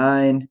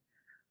 39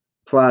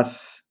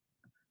 plus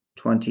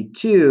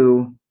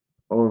 22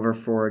 over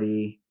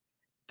 40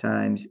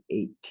 times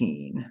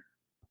 18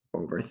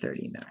 over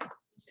 39.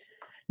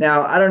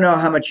 Now, I don't know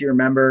how much you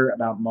remember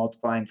about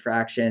multiplying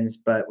fractions,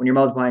 but when you're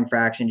multiplying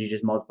fractions, you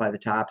just multiply the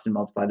tops and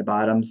multiply the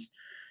bottoms.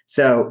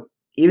 So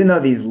even though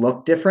these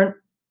look different,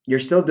 you're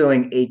still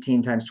doing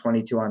 18 times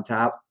 22 on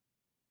top,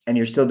 and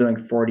you're still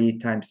doing 40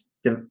 times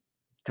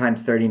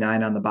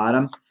 39 on the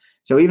bottom.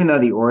 So even though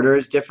the order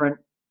is different,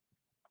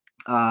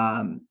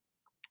 you're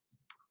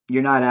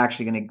not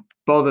actually going to,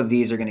 both of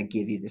these are going to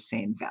give you the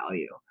same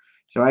value.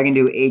 So I can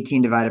do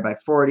 18 divided by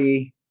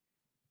 40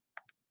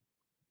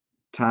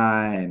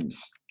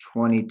 times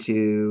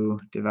 22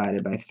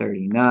 divided by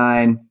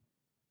 39.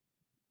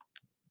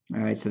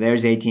 All right, so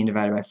there's 18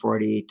 divided by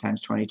 40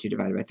 times 22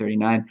 divided by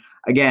 39.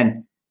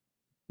 Again,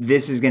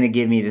 this is going to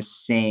give me the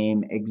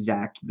same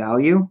exact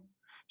value.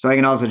 So I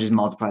can also just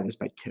multiply this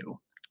by 2. All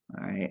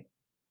right,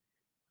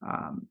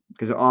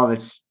 because all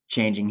that's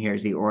changing here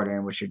is the order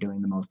in which you're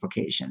doing the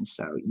multiplication.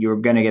 So you're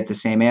going to get the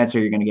same answer.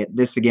 You're going to get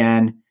this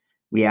again.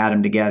 We add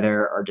them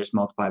together or just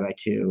multiply by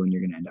 2, and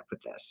you're going to end up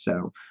with this.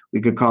 So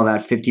we could call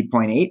that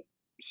 50.8.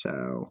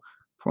 So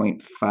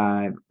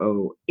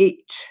 0.508,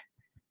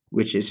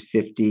 which is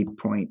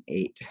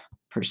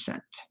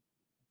 50.8%.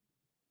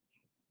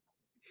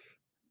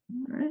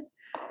 All right.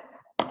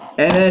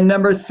 And then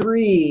number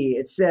 3,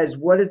 it says,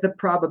 what is the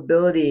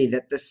probability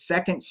that the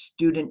second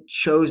student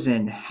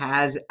chosen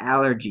has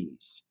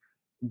allergies,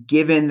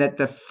 given that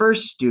the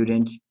first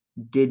student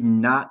did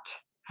not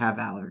have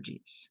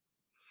allergies?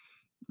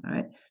 All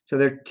right, so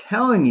they're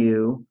telling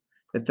you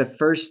that the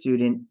first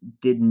student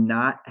did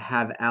not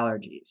have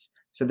allergies.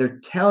 So they're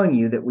telling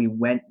you that we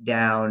went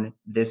down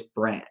this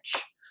branch.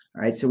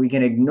 All right, so we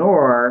can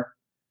ignore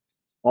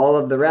all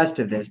of the rest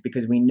of this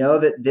because we know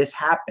that this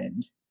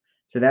happened.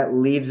 So that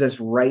leaves us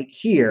right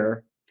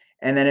here.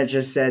 And then it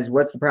just says,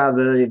 what's the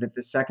probability that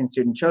the second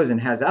student chosen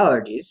has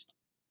allergies?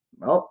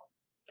 Well,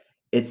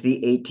 it's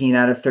the 18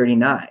 out of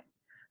 39. All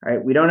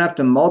right, we don't have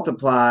to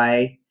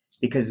multiply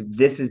because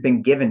this has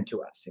been given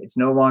to us. It's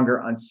no longer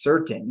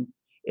uncertain.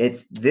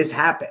 It's this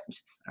happened.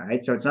 All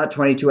right, so it's not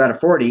 22 out of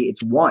 40,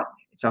 it's 1.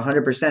 It's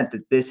 100%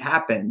 that this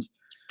happened.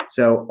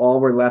 So all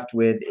we're left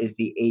with is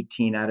the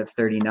 18 out of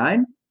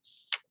 39.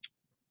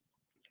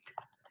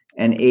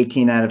 And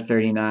 18 out of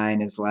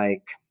 39 is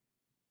like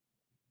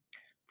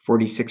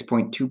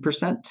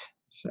 46.2%.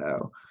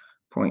 So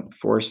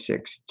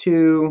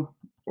 0.462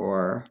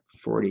 or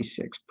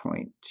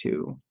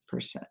 46.2%.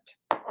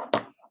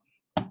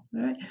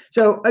 All right.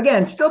 So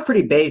again, still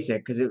pretty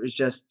basic because it was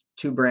just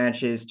two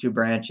branches,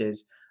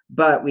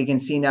 but we can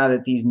see now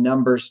that these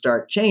numbers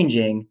start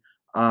changing,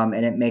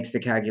 and it makes the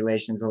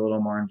calculations a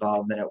little more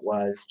involved than it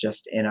was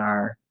just in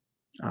our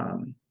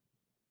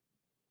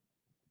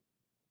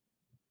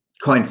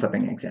coin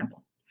flipping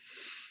example.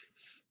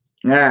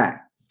 All right.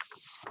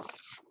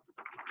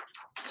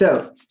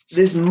 So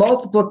this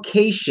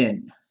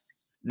multiplication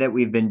that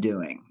we've been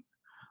doing,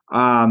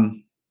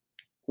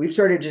 we've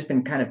sort of just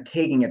been kind of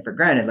taking it for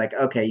granted, like,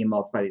 okay, you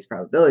multiply these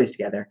probabilities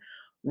together.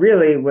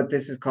 Really, what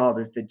this is called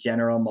is the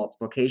general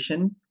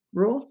multiplication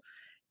rule.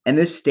 And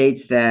this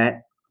states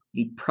that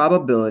the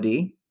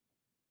probability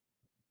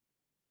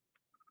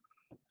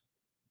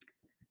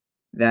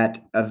that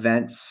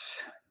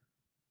events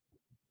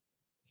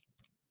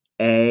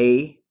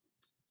A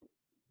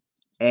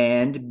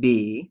and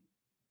B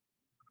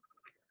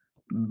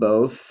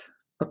both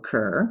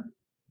occur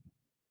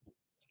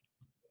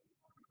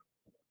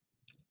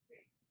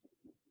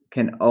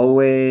can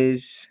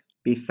always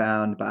be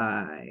found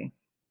by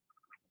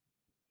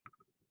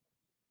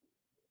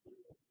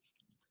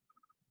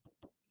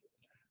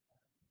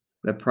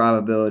the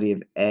probability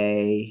of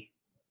A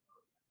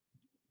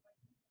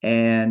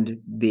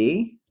and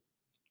B.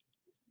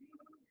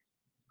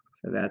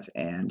 So that's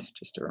and,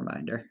 just a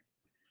reminder,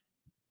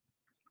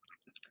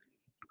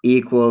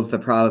 equals the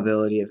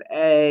probability of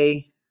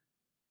A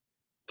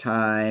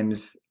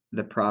times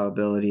the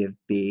probability of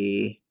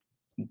B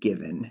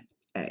given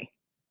A.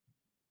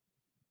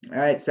 All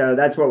right, so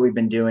that's what we've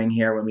been doing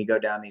here when we go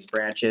down these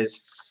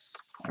branches.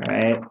 All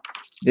right,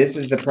 this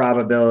is the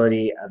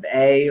probability of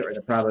A, or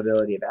the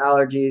probability of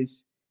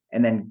allergies.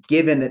 And then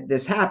given that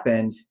this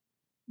happened,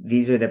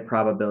 these are the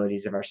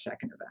probabilities of our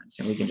second events.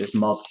 And we can just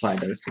multiply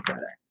those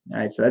together. All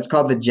right, so that's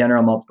called the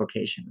general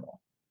multiplication rule.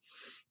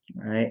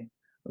 All right,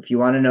 if you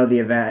want to know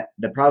the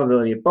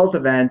probability of both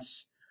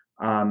events,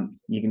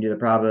 you can do the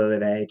probability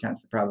of A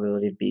times the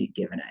probability of B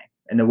given A.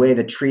 And the way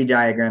the tree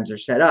diagrams are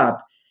set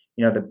up,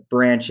 the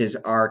branches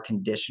are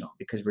conditional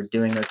because we're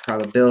doing those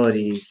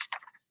probabilities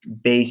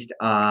based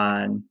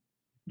on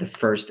the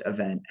first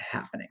event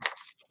happening.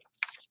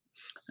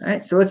 All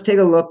right, so let's take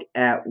a look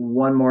at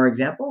one more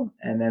example,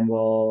 and then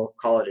we'll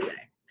call it a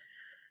day.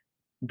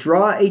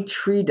 Draw a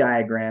tree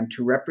diagram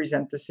to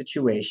represent the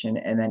situation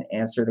and then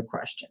answer the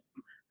question.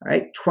 All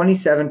right,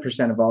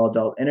 27% of all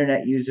adult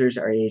internet users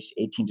are aged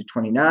 18 to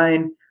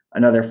 29.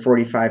 Another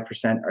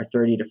 45% are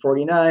 30 to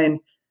 49.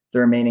 The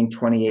remaining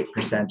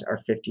 28% are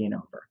 50 and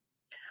over.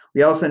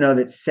 We also know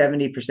that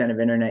 70% of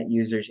internet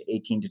users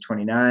 18 to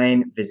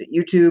 29 visit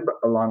YouTube,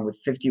 along with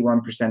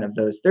 51% of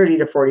those 30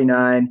 to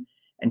 49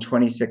 and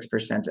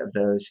 26% of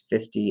those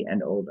 50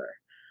 and older.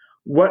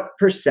 What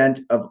percent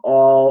of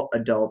all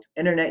adult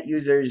internet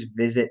users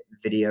visit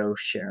video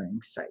sharing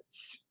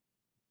sites?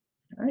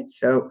 All right,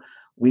 so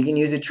we can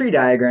use a tree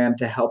diagram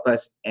to help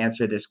us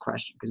answer this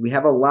question because we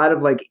have a lot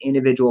of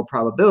individual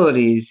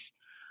probabilities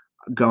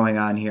going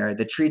on here.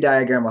 The tree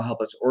diagram will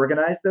help us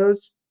organize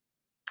those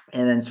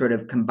and then sort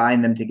of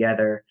combine them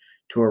together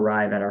to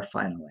arrive at our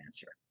final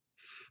answer.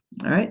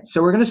 All right,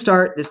 so we're going to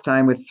start this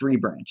time with 3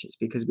 branches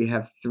because we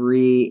have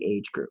 3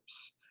 age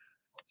groups.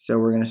 So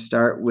we're going to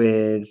start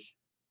with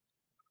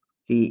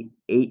the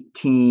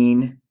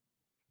 18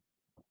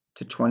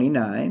 to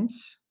 29s.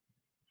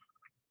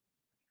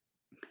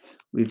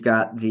 We've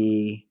got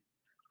the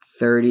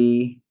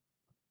 30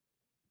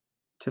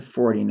 to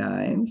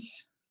 49s.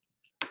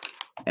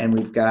 And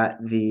we've got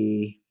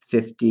the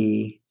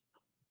 50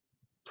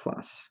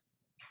 plus.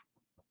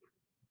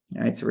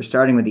 All right, so we're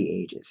starting with the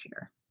ages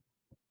here.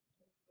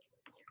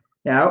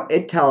 Now,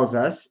 it tells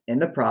us in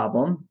the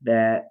problem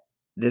that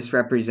this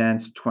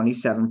represents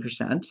 27%.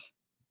 So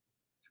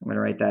I'm going to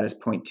write that as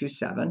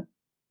 0.27.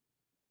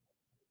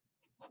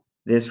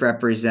 This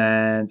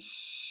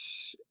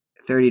represents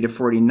 30 to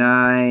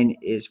 49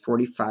 is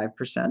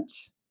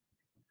 45%.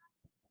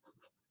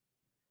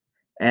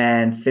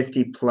 And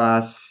 50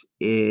 plus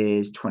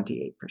is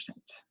 28%.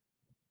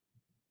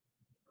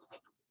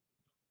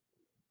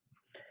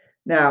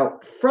 Now,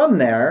 from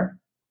there,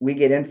 we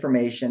get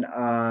information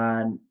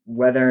on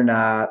whether or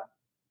not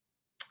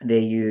they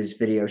use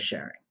video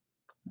sharing.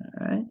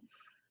 All right.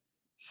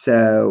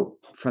 So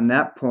from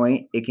that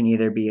point, it can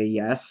either be a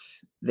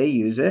yes, they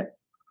use it,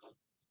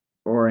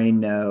 or a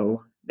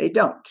no, they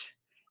don't.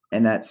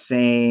 And that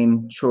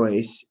same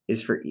choice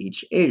is for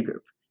each age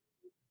group.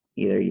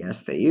 Either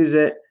yes, they use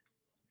it,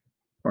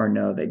 or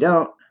no, they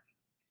don't.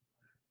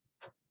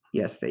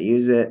 Yes, they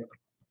use it,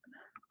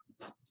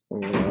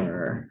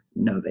 or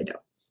no, they don't.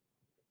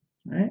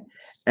 All right?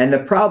 And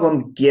the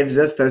problem gives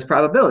us those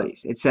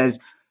probabilities. It says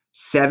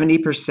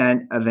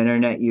 70% of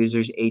internet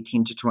users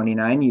 18 to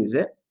 29 use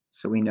it.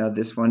 So we know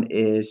this one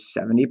is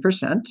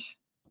 70%,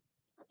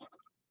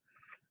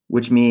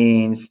 which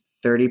means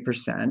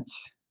 30%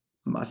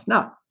 must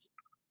not.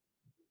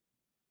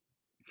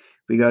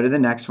 We go to the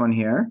next one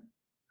here.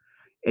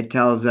 It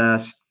tells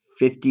us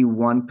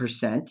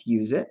 51%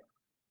 use it,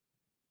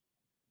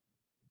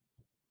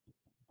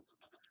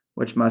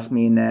 which must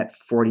mean that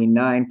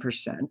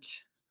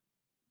 49%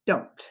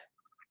 don't.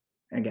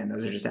 Again,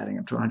 those are just adding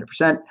up to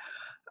 100%.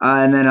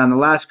 And then on the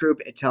last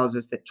group, it tells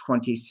us that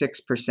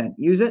 26%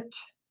 use it,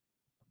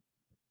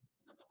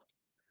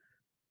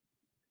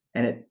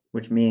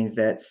 which means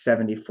that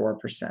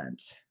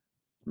 74%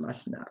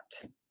 must not.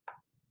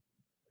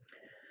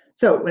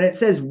 So when it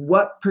says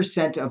what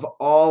percent of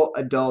all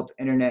adult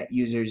internet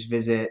users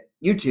visit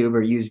YouTube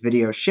or use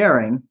video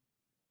sharing,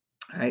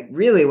 right,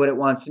 really what it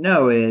wants to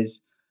know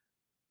is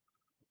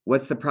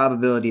what's the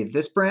probability of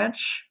this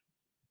branch,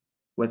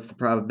 what's the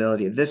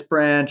probability of this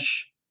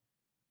branch,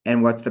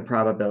 and what's the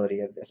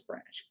probability of this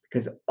branch?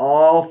 Because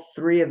all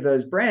three of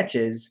those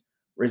branches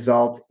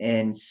result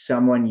in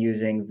someone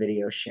using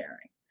video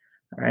sharing,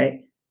 all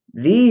right?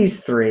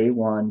 These three,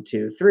 1,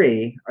 2,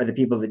 3, are the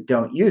people that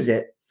don't use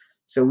it,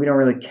 so we don't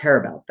really care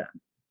about them.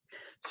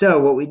 So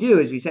what we do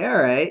is we say,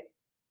 all right,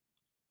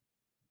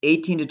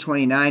 18 to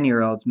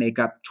 29-year-olds make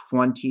up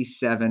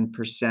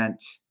 27%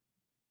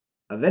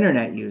 of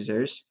internet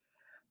users,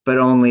 but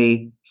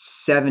only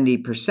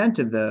 70%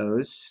 of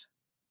those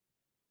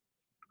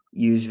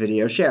use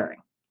video sharing.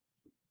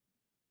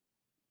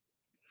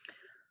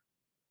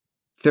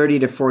 30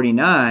 to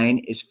 49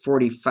 is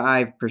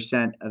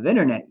 45% of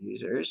internet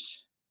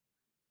users,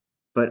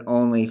 but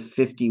only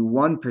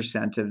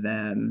 51% of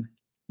them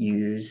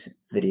use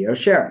video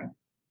sharing.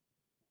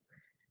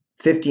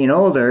 50 and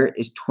older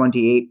is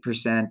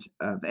 28%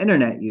 of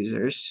internet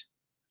users,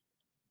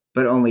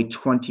 but only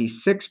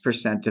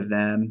 26% of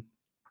them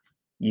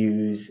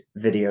use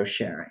video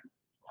sharing.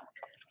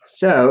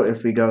 So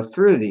if we go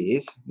through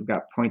these, we've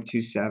got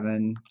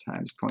 0.27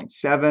 times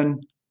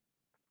 0.7.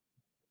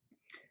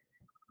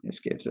 This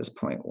gives us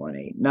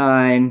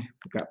 0.189.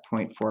 We've got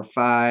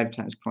 0.45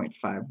 times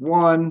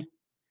 0.51.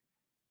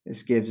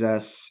 This gives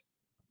us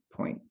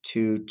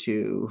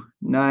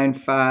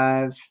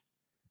 0.2295.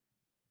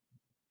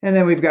 And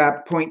then we've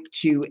got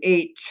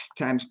 0.28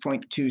 times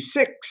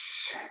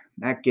 0.26.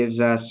 That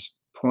gives us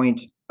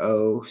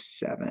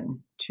 0.0728.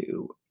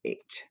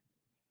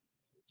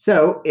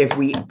 So if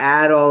we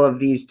add all of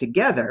these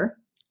together,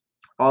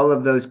 all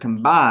of those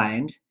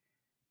combined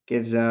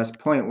gives us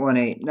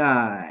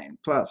 0.189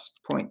 plus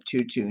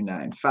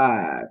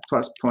 0.2295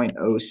 plus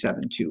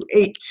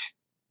 0.0728,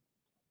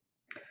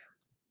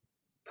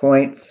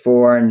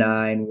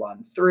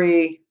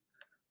 0.4913,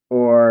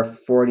 or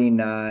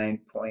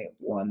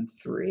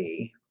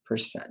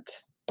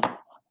 49.13%. All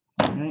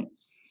right.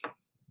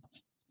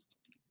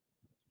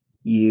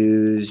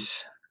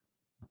 Use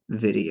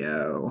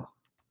video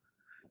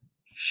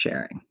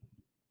sharing.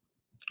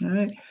 All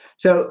right.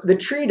 So the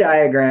tree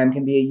diagram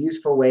can be a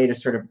useful way to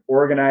sort of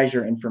organize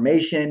your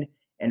information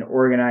and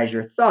organize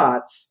your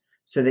thoughts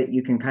so that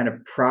you can kind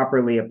of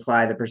properly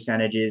apply the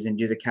percentages and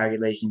do the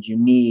calculations you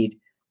need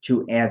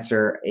to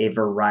answer a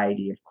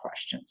variety of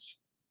questions.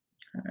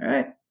 All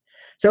right.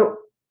 So,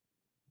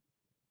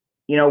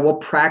 we'll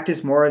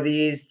practice more of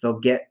these. They'll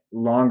get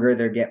longer,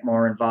 they'll get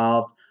more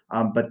involved,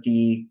 but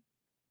the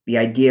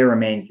idea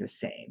remains the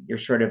same. You're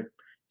sort of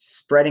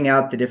spreading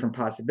out the different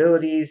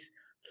possibilities,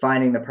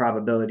 finding the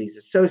probabilities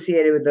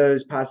associated with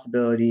those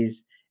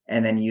possibilities,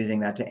 and then using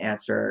that to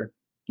answer,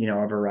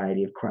 a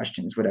variety of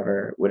questions,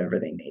 whatever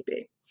they may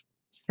be.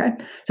 Okay,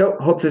 so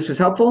hope this was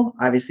helpful.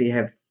 Obviously,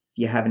 if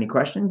you have any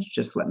questions,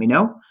 just let me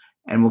know,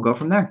 and we'll go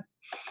from there.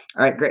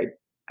 All right, great.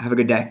 Have a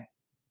good day.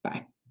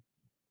 Bye.